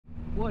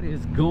What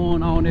is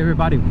going on,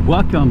 everybody?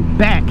 Welcome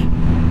back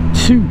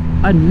to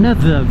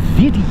another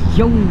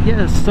video.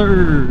 Yes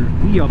sir,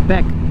 we are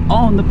back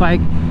on the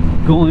bike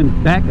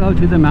going back up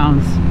to the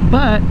mountains,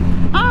 but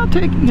I'm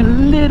taking a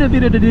little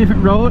bit of a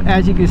different road.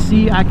 As you can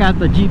see, I got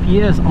the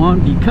GPS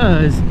on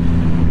because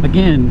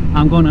again,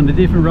 I'm going on a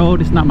different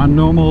road. It's not my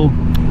normal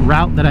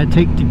route that I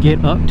take to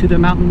get up to the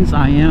mountains.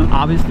 I am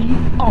obviously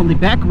on the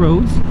back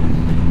roads,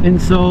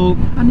 and so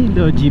I need a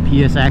little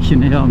GPS action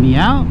to help me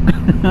out.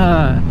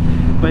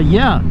 But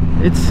yeah,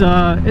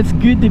 it's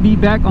good to be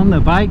back on the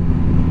bike.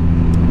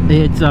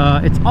 It's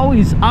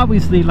always,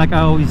 obviously, like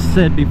I always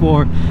said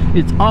before,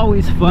 it's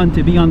always fun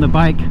to be on the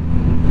bike.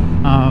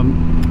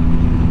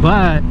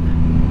 But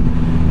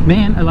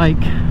man, like,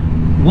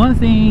 one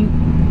thing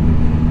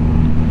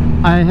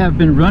I have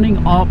been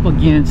running up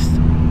against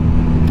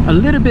a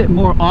little bit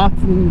more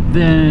often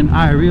than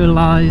I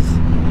realize,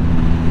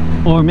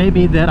 or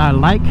maybe that I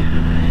like,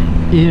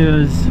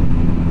 is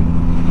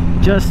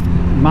just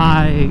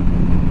my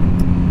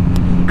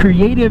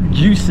creative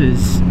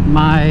juices,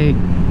 my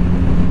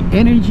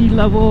energy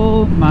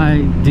level,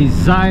 my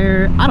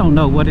desire. I don't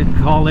know what to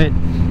call it,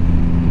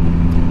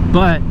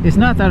 but it's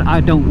not that I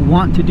don't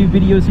want to do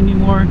videos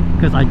anymore,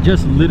 because I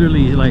just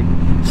literally like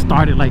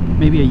started like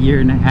maybe a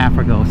year and a half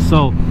ago.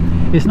 So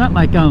it's not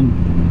like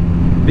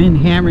been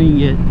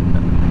hammering it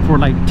for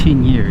like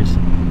 10 years,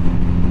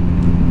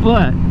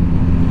 but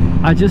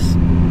I just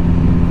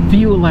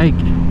feel like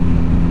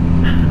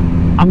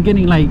I'm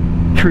getting like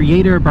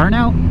creator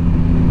burnout.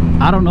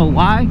 I don't know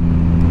why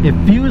it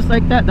feels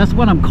like that. That's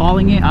what I'm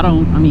calling it. I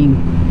don't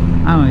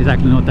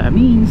exactly know what that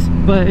means,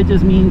 but it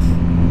just means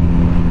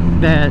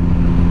that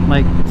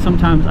like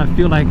sometimes I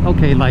feel like,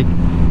 okay, like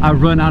I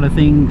run out of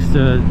things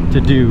to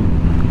do.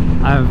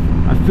 I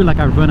feel like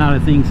I run out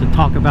of things to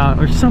talk about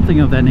or something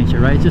of that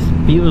nature, right? It just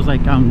feels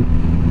like I'm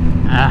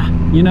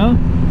you know.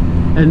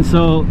 And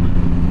so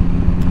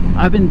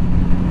I've been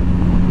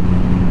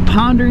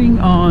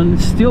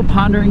still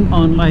pondering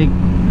on like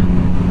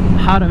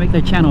how to make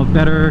the channel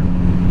better.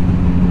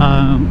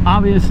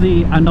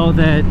 Obviously I know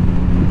that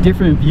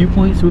different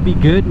viewpoints would be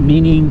good,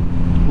 meaning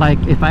like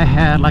if I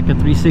had like a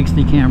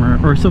 360 camera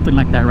or something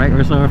like that, right?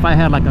 Or so if I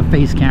had like a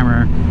face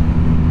camera,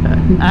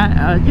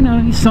 you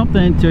know,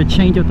 something to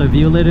change up the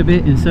view a little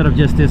bit instead of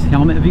just this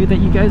helmet view that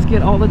you guys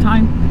get all the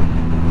time.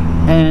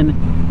 And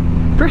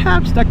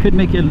perhaps that could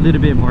make it a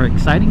little bit more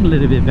exciting, a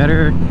little bit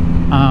better.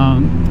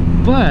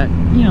 But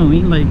you know what I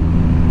mean, like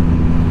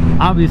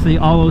obviously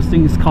all those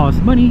things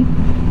cost money,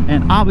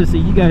 and obviously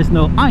you guys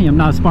know I am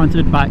not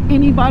sponsored by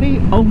anybody,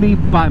 only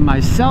by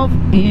myself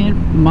and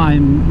my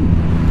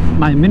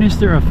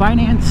Minister of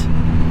Finance.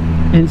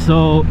 And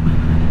so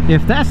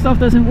if that stuff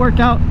doesn't work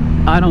out,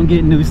 I don't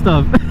get new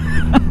stuff.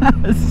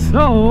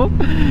 So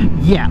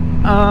yeah,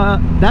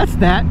 that's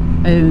that,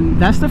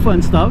 and that's the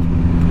fun stuff.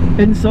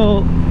 And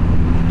so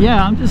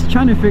yeah, I'm just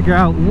trying to figure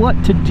out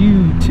what to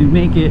do to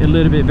make it a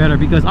little bit better,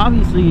 because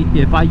obviously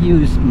if I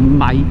use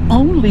my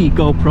only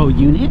GoPro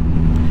unit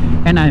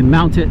and I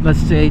mount it, let's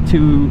say,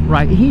 to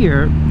right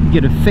here,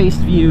 get a face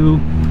view,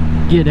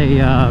 get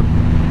a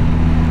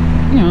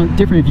you know,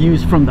 different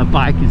views from the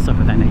bike and stuff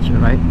of that nature,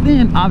 right?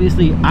 Then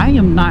obviously I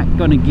am not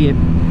going to get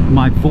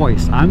my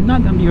voice, I'm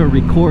not going to be able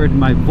to record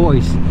my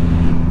voice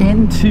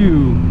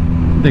into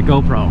the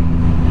GoPro.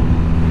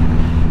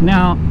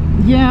 Now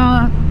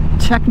yeah,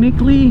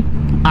 technically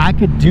I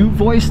could do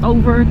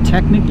voiceover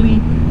technically,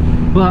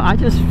 but I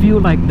just feel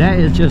like that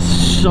is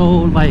just so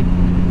like,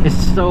 it's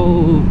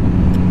so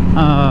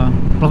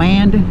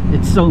bland,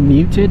 it's so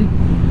muted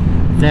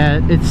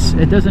that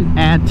it doesn't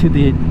add to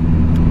the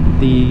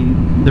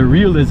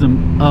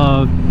realism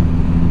of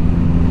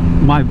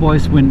my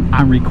voice when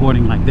I'm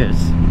recording like this.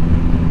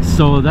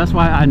 So that's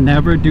why I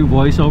never do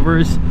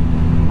voiceovers.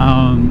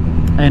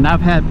 And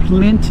I've had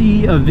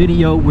plenty of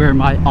video where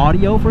my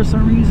audio for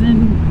some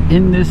reason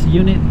in this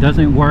unit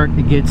doesn't work.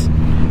 It gets,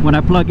 when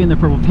I plug in the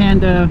Purple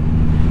Panda,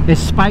 it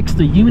spikes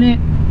the unit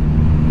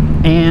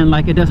and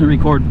like it doesn't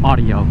record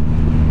audio.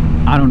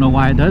 I don't know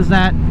why it does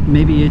that.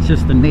 Maybe it's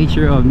just the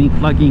nature of me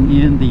plugging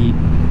in the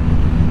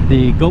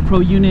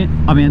GoPro unit,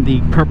 I mean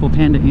the Purple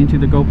Panda, into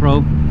the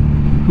GoPro.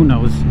 Who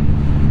knows?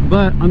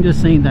 But I'm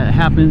just saying that it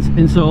happens.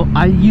 And so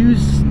I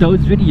use those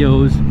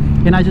videos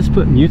and I just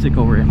put music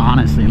over it.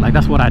 Honestly, like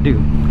that's what I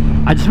do.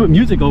 I just put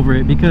music over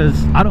it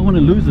because I don't want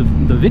to lose the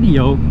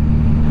video.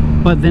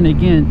 But then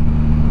again,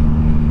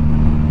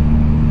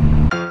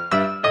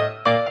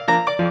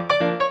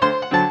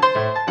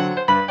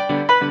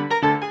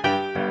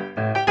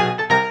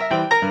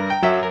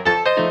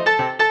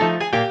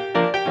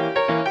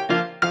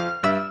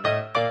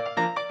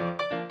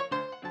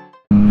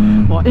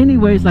 well,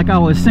 anyways, like I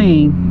was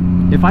saying,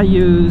 if I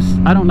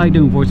don't like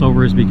doing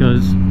voiceovers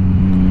because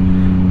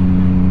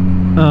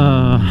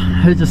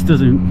it just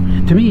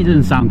doesn't, to me it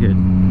doesn't sound good.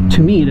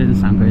 To me it doesn't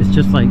sound good. It's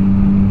just like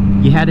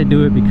you had to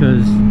do it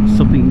because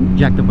something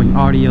jacked up on your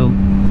audio.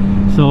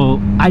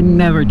 So I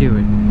never do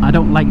it. I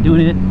don't like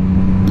doing it.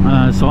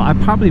 So I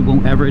probably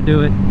won't ever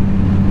do it.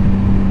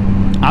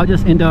 I'll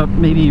just end up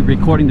maybe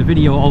recording the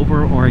video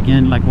over, or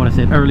again, like what I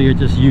said earlier,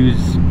 just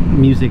use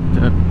music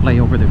to play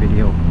over the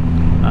video.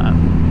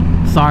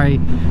 Sorry,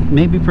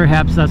 maybe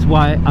perhaps that's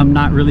why I'm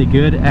not really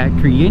good at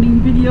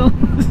creating videos.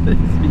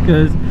 It's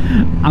because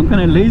I'm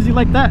kind of lazy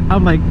like that.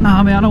 I'm like,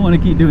 nah man, I don't want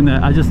to keep doing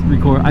that. I just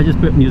record, I just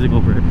put music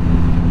over it.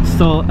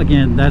 So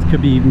again, that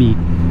could be me.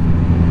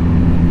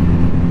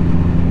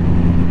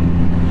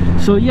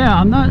 So yeah,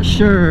 I'm not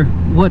sure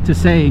what to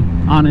say,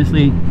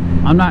 honestly.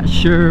 I'm not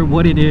sure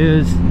what it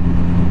is.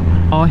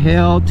 All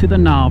hell to the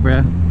nah,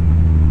 bruh.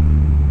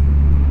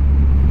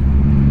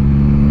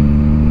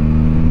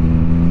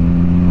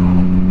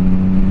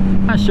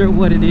 Not sure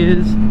what it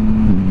is,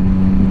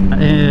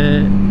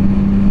 and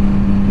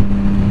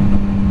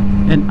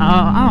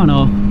I don't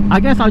know. I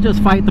guess I'll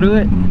just fight through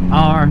it,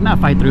 or not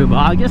fight through it, but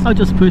I guess I'll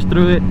just push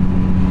through it.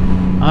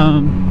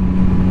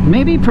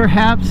 Maybe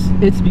perhaps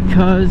it's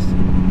because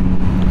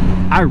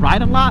I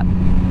write a lot,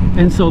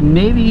 and so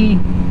maybe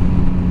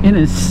in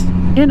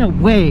a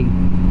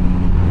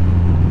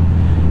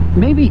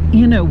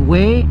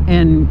way,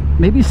 and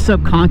maybe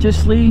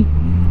subconsciously,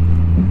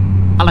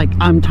 like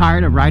I'm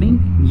tired of writing.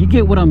 You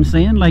get what I'm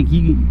saying? Like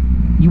you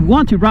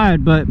want to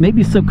write, but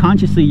maybe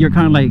subconsciously you're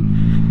kind of like,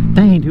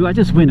 dang dude, I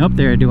just went up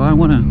there. Do I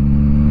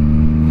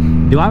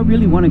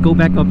really want to go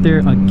back up there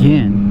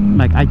again?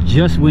 Like I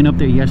just went up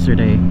there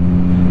yesterday.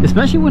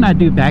 Especially when I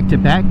do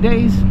back-to-back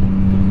days,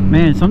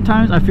 man,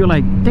 sometimes I feel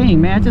like,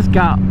 dang man, I just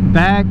got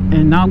back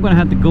and now I'm gonna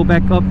have to go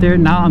back up there.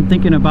 Now I'm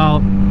thinking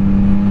about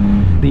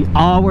the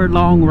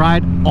hour-long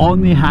ride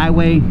on the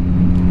highway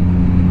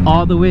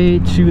all the way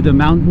to the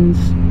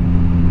mountains,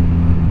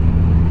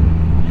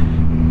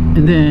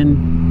 and then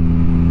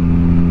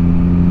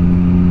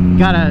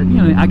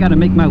I gotta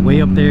make my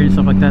way up there and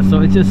stuff like that.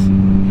 So it's just,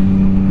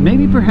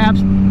 maybe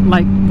perhaps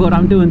like what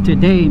I'm doing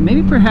today,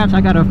 maybe perhaps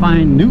I gotta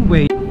find new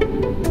ways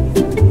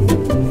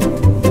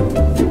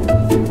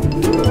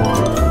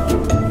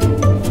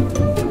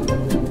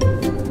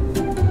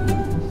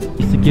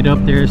to get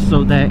up there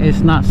so that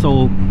it's not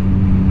so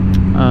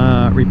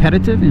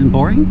repetitive and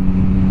boring.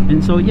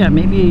 And so yeah,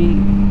 maybe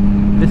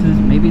this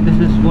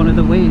is one of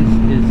the ways,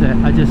 is that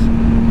I just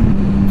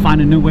find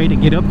a new way to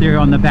get up there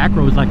on the back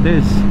roads like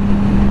this.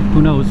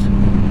 Who knows?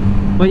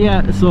 But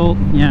yeah, so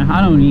yeah,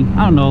 I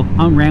don't know,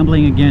 I'm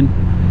rambling again.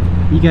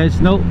 You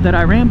guys know that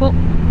I ramble.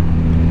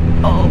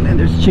 Oh man,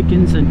 there's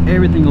chickens and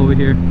everything over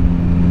here.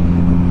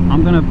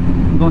 I'm gonna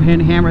go ahead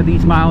and hammer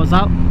these miles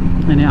out,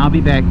 and then I'll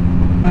be back.